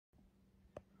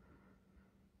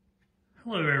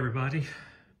Hello everybody,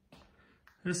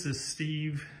 this is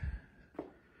Steve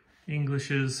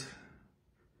English's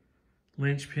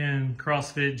Linchpin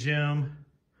CrossFit gym.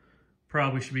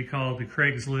 Probably should be called the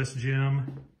Craigslist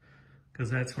gym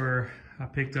because that's where I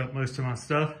picked up most of my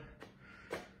stuff.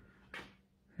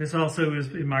 This also is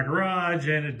in my garage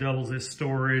and it doubles as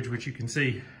storage, which you can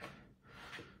see.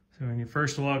 So when you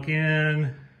first walk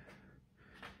in,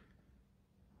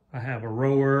 I have a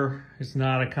rower. It's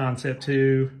not a Concept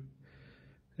 2.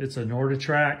 It's a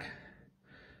NordiTrack.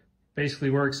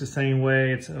 Basically works the same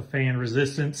way. It's a fan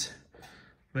resistance,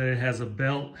 but it has a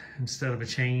belt instead of a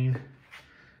chain.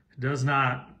 It does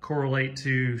not correlate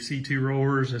to C2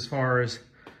 rowers as far as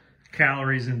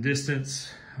calories and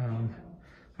distance.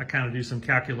 I kind of do some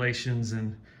calculations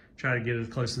and try to get it as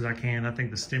close as I can. I think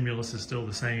the stimulus is still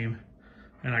the same,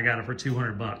 and I got it for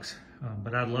 200 bucks.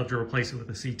 But I'd love to replace it with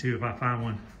a C2 if I find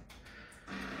one.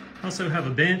 I also have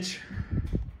a bench.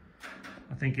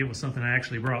 I think it was something I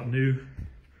actually brought new.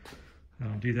 I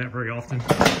don't do that very often.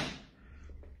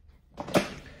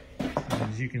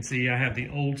 As you can see, I have the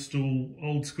old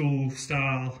school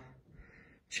style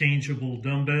changeable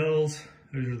dumbbells.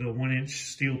 Those are the 1-inch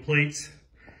steel plates.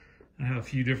 I have a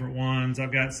few different ones.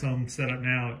 I've got some set up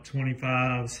now at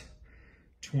 25s,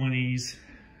 20s,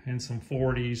 and some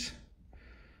 40s.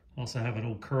 Also have an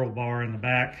old curl bar in the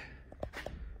back.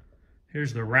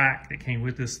 Here's the rack that came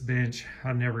with this bench.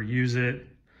 I never use it.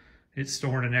 It's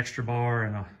storing an extra bar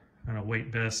and a weight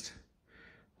vest.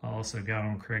 I also got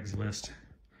on Craigslist.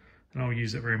 I don't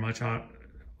use it very much,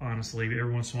 honestly.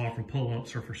 Every once in a while for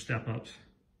pull-ups or for step-ups.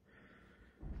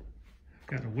 I've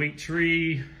got a weight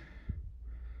tree.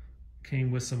 Came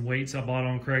with some weights I bought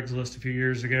on Craigslist a few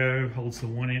years ago. Holds the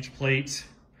 1-inch plates.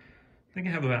 I think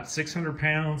I have about 600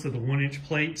 pounds of the 1-inch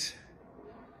plates.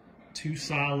 2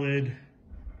 solid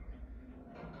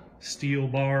steel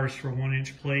bars for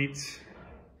 1-inch plates.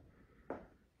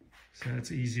 So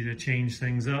it's easy to change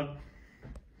things up.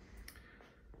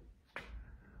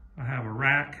 I have a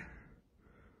rack,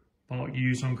 bought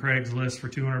used on Craigslist for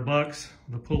 200 bucks.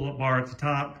 The pull-up bar at the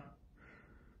top.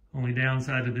 Only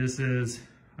downside to this is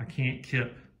I can't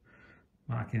kip.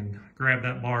 I can grab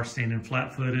that bar standing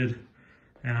flat-footed,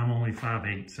 and I'm only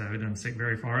 5'8", so it doesn't stick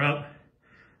very far up.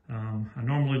 I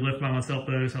normally lift by myself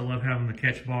though, so I love having the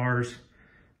catch bars.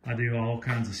 I do all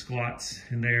kinds of squats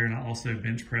in there, and I also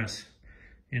bench press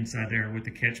inside there with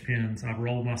the catch pins. I've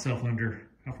rolled myself out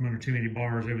from under too many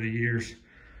bars over the years,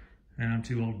 and I'm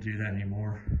too old to do that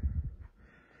anymore.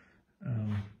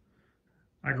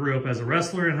 I grew up as a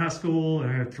wrestler in high school.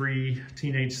 I have 3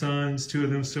 teenage sons, 2 of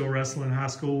them still wrestle in high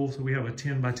school. So we have a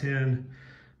 10x10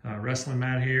 wrestling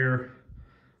mat here.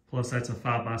 Plus that's a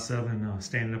 5x7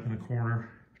 standing up in the corner,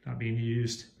 not being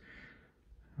used.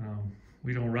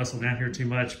 We don't wrestle down here too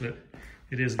much, but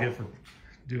it is good for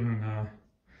doing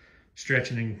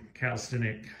stretching and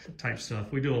calisthenic type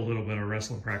stuff. We do a little bit of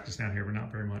wrestling practice down here, but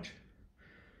not very much.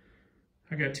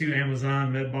 I got 2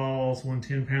 Amazon med balls, one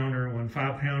 10-pounder, one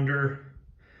 5-pounder.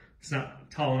 It's not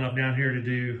tall enough down here to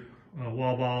do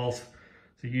wall balls,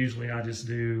 so usually I just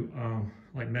do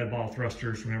like med ball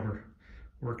thrusters whenever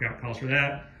workout calls for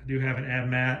that. I do have an ab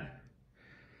mat.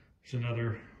 There's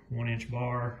another 1-inch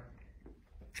bar.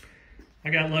 I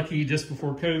got lucky just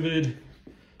before COVID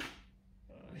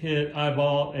hit. I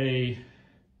bought a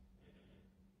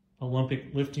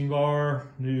Olympic lifting bar,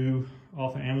 new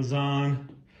off of Amazon,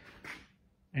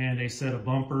 and a set of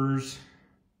bumpers.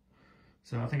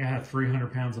 So I think I have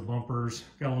 300 pounds of bumpers.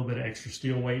 Got a little bit of extra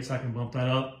steel weight so I can bump that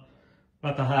up.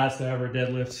 About the highest I ever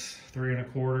deadlift's 3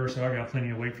 1/4, so I got plenty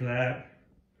of weight for that.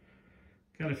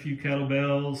 Got a few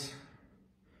kettlebells.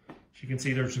 As you can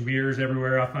see, there's some mirrors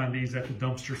everywhere. I find these at the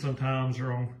dumpster sometimes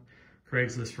or on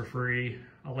Craigslist for free.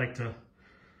 I like to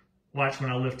watch when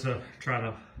I lift to try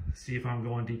to see if I'm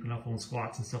going deep enough on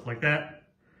squats and stuff like that.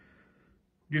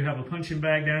 I do have a punching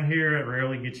bag down here. It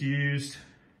rarely gets used,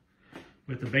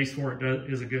 but the base for it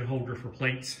is a good holder for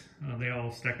plates. They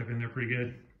all stack up in there pretty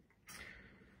good.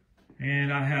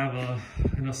 And I have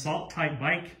an assault type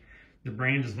bike. The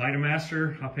brand is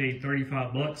Vitamaster. I paid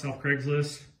 35 bucks off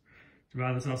Craigslist to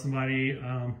buy this off somebody.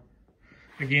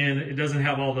 Again, it doesn't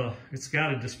have all the, it's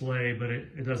got a display, but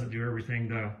it doesn't do everything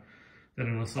that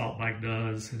an assault bike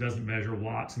does. It doesn't measure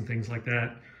watts and things like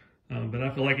that. But I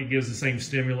feel like it gives the same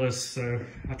stimulus, so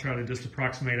I try to just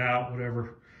approximate out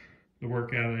whatever the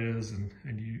workout is,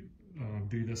 and you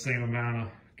do the same amount of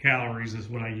calories as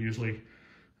what I usually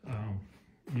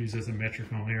use as a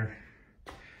metric on there.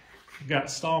 I've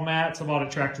got stall mats I bought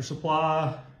at Tractor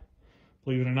Supply.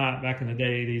 Believe it or not, back in the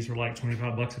day, these were like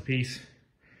 25 bucks a piece.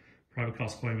 Probably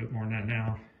cost quite a bit more than that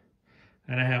now.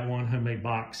 And I have one homemade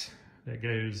box that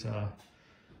goes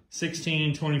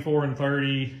 16, 24, and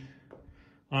 30.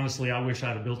 Honestly, I wish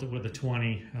I'd have built it with a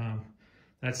 20.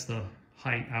 That's the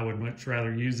height I would much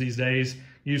rather use these days.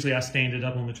 Usually I stand it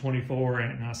up on the 24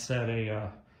 and I set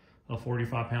a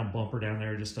 45-pound bumper down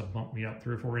there just to bump me up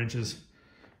 3 or 4 inches.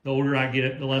 The older I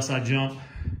get, the less I jump.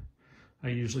 I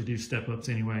usually do step-ups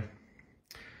anyway.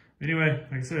 Anyway,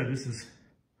 like I said, this is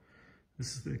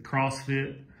the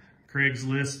CrossFit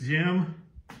Craigslist gym.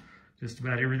 Just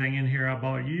about everything in here I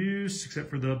bought used,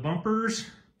 except for the bumpers.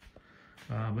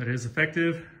 But it is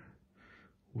effective.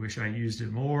 Wish I used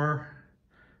it more.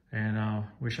 And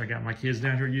wish I got my kids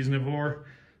down here using it more.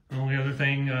 The only other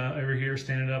thing over here,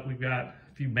 standing up, we've got a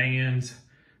few bands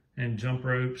and jump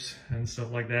ropes and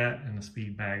stuff like that, and a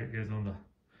speed bag that goes on the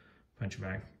punch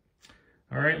bag.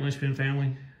 All right, Linchpin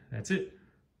family, that's it.